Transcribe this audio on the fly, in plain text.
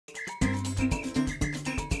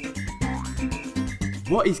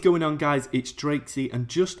What is going on, guys? It's Drakesy, and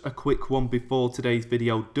just a quick one before today's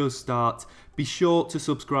video does start. Be sure to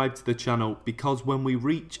subscribe to the channel, because when we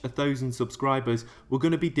reach 1,000 subscribers, we're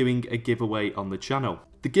going to be doing a giveaway on the channel.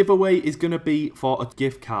 The giveaway is going to be for a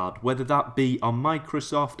gift card, whether that be on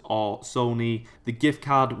Microsoft or Sony. The gift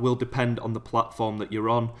card will depend on the platform that you're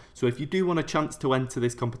on. So if you do want a chance to enter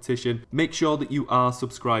this competition, make sure that you are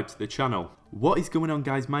subscribed to the channel. What is going on,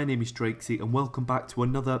 guys? My name is Drakesy, and welcome back to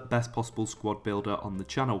another best possible squad builder on the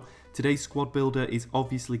channel. Today's squad builder is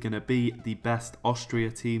obviously going to be the best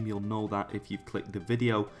Austria team. You'll know that if you've clicked the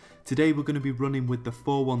video. Today we're going to be running with the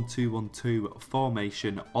 4-1-2-1-2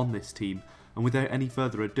 formation on this team. And without any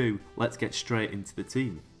further ado, let's get straight into the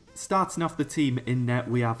team. Starting off the team in net,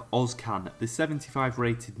 we have Ozcan, the 75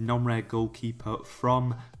 rated non-rare goalkeeper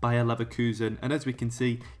from Bayer Leverkusen, and as we can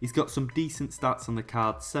see, he's got some decent stats on the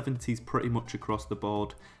card, 70s pretty much across the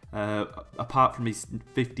board, apart from his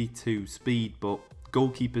 52 speed, but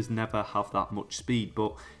goalkeepers never have that much speed.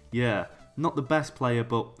 But yeah, not the best player,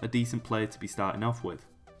 but a decent player to be starting off with.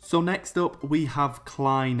 So next up we have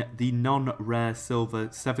Klein, the non-rare silver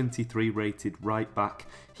 73 rated right back.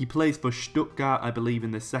 He plays for Stuttgart, I believe, in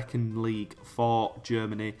the second league for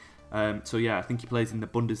Germany. So yeah, I think he plays in the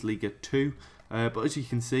Bundesliga too. But as you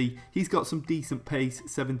can see, he's got some decent pace,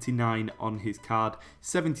 79 on his card,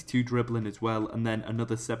 72 dribbling as well, and then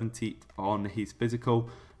another 70 on his physical.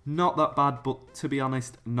 Not that bad, but to be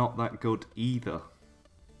honest, not that good either.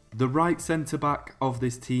 The right centre-back of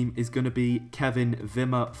this team is going to be Kevin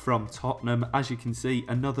Wimmer from Tottenham. As you can see,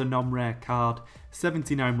 another non-rare card,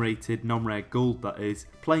 79 rated, non-rare gold that is,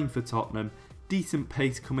 playing for Tottenham. Decent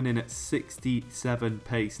pace coming in at 67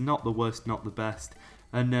 pace, not the worst, not the best.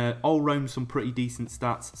 And all round some pretty decent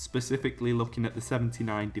stats, specifically looking at the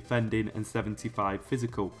 79 defending and 75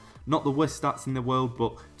 physical. Not the worst stats in the world,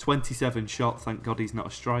 but 27 shot, thank God he's not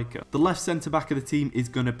a striker. The left centre-back of the team is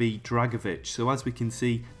going to be Dragovic. So as we can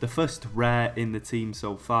see, the first rare in the team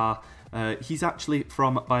so far. He's actually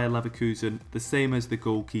from Bayer Leverkusen, the same as the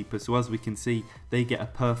goalkeeper. So as we can see, they get a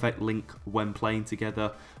perfect link when playing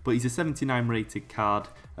together. But he's a 79 rated card.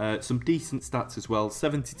 Some decent stats as well.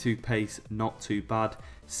 72 pace, not too bad.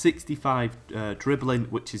 65 dribbling,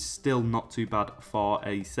 which is still not too bad for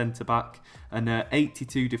a centre-back. And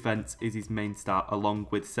 82 defence is his main stat, along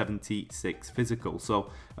with 76 physical. So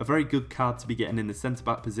a very good card to be getting in the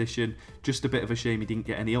centre-back position. Just a bit of a shame he didn't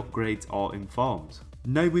get any upgrades or informs.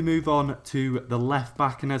 Now we move on to the left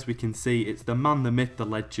back, and as we can see, it's the man, the myth, the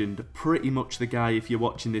legend, pretty much the guy, if you're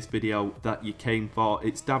watching this video, that you came for.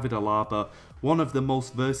 It's David Alaba, one of the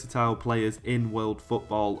most versatile players in world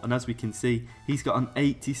football, and as we can see, he's got an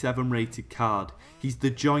 87 rated card. He's the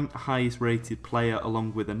joint highest rated player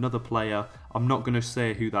along with another player. I'm not going to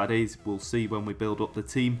say who that is, we'll see when we build up the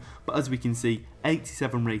team, but as we can see,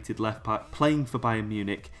 87 rated left back, playing for Bayern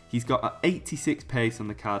Munich. He's got an 86 pace on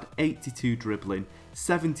the card, 82 dribbling,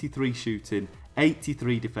 73 shooting,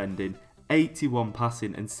 83 defending, 81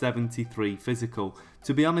 passing and 73 physical.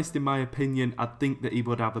 To be honest, in my opinion, I think that he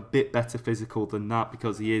would have a bit better physical than that,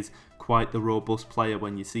 because he is quite the robust player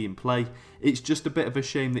when you see him play. It's just a bit of a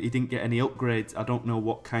shame that he didn't get any upgrades. I don't know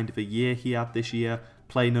what kind of a year he had this year,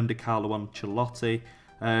 playing under Carlo Ancelotti.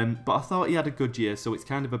 But I thought he had a good year, so it's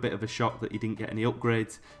kind of a bit of a shock that he didn't get any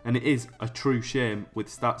upgrades. And it is a true shame with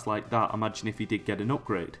stats like that. Imagine if he did get an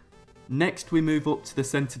upgrade. Next we move up to the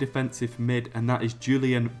centre defensive mid, and that is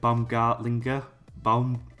Julian Baumgartlinger.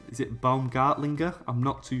 Is it Baumgartlinger? I'm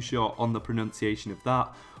not too sure on the pronunciation of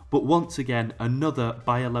that. But once again, another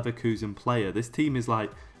Bayer Leverkusen player. This team is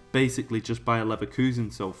like basically just Bayer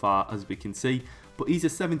Leverkusen so far, as we can see. But he's a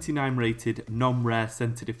 79 rated non-rare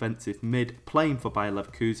centre defensive mid, playing for Bayer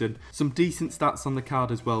Leverkusen. Some decent stats on the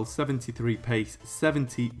card as well, 73 pace,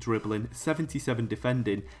 70 dribbling, 77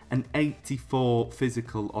 defending and 84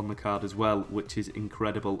 physical on the card as well, which is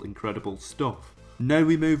incredible, incredible stuff. Now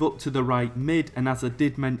we move up to the right mid, and as I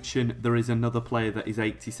did mention, there is another player that is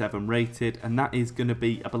 87 rated, and that is going to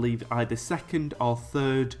be, I believe, either second or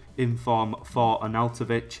third in form for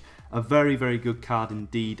ARNAUTOVIC. A very, very good card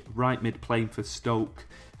indeed. Right mid, playing for Stoke.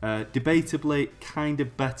 Debatably, kind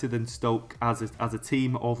of better than Stoke as a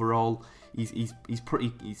team overall. He's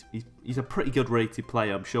a pretty good rated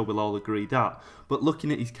player. I'm sure we'll all agree that. But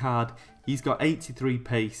looking at his card, he's got 83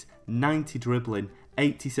 pace, 90 dribbling,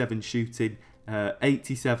 87 shooting,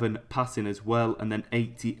 87 passing as well, and then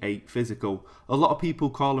 88 physical. A lot of people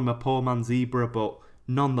call him a poor man's zebra, but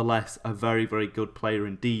nonetheless a very, very good player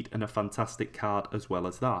indeed, and a fantastic card as well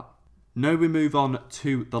as that. Now we move on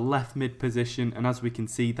to the left mid position, and as we can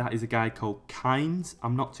see, that is a guy called Kynes.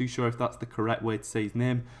 I'm not too sure if that's the correct way to say his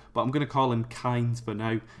name, but I'm going to call him Kynes for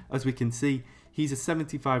now. As we can see, he's a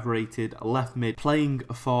 75 rated left mid playing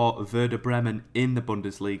for Werder Bremen in the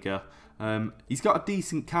Bundesliga. He's got a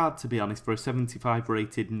decent card, to be honest, for a 75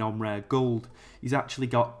 rated non-rare gold. He's actually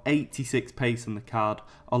got 86 pace on the card,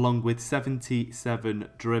 along with 77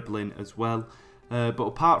 dribbling as well. But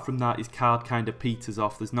apart from that, his card kind of peters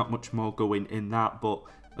off. There's not much more going in that, but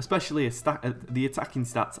especially the attacking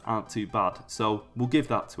stats aren't too bad, so we'll give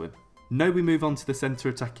that to him. Now we move on to the centre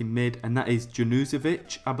attacking mid, and that is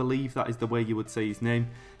Januzovic. I believe that is the way you would say his name.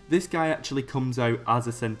 This guy actually comes out as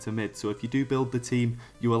a centre mid, so if you do build the team,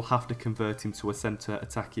 you will have to convert him to a centre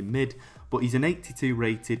attacking mid. But he's an 82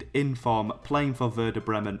 rated, in form, playing for Werder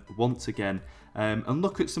Bremen once again. And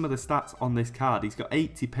look at some of the stats on this card. He's got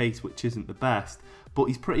 80 pace, which isn't the best, but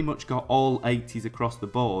he's pretty much got all 80s across the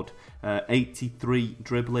board. 83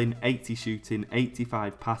 dribbling, 80 shooting,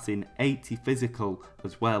 85 passing, 80 physical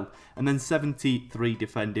as well, and then 73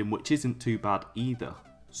 defending, which isn't too bad either.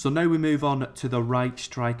 So now we move on to the right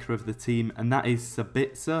striker of the team, and that is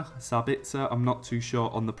Sabitzer. I'm not too sure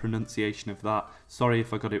on the pronunciation of that. Sorry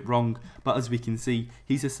if I got it wrong. But as we can see,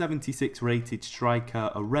 he's a 76 rated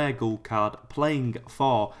striker, a rare gold card, playing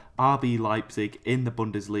for RB Leipzig in the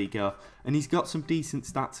Bundesliga. And he's got some decent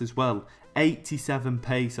stats as well. 87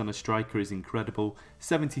 pace on a striker is incredible,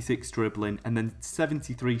 76 dribbling, and then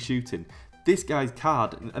 73 shooting. This guy's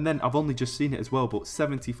card, and then I've only just seen it as well, but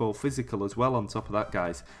 74 physical as well on top of that,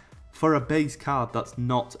 guys. For a base card, that's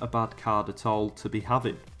not a bad card at all to be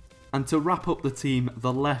having. And to wrap up the team,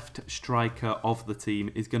 the left striker of the team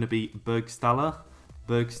is going to be Burgstaller.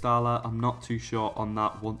 I'm not too sure on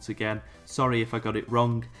that once again. Sorry if I got it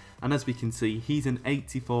wrong. And as we can see, he's an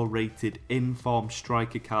 84 rated in-form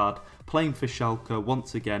striker card, playing for Schalke,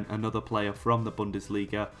 once again, another player from the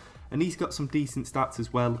Bundesliga. And he's got some decent stats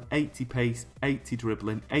as well, 80 pace, 80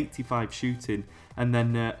 dribbling, 85 shooting, and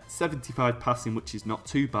then 75 passing, which is not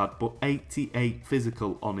too bad, but 88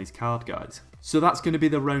 physical on his card, guys. So that's going to be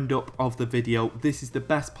the roundup of the video. This is the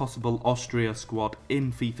best possible Austria squad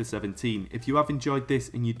in FIFA 17. If you have enjoyed this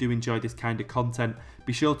and you do enjoy this kind of content,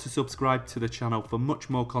 be sure to subscribe to the channel for much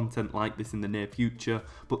more content like this in the near future.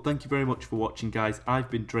 But thank you very much for watching, guys. I've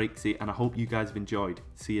been Drakesy, and I hope you guys have enjoyed.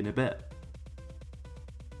 See you in a bit.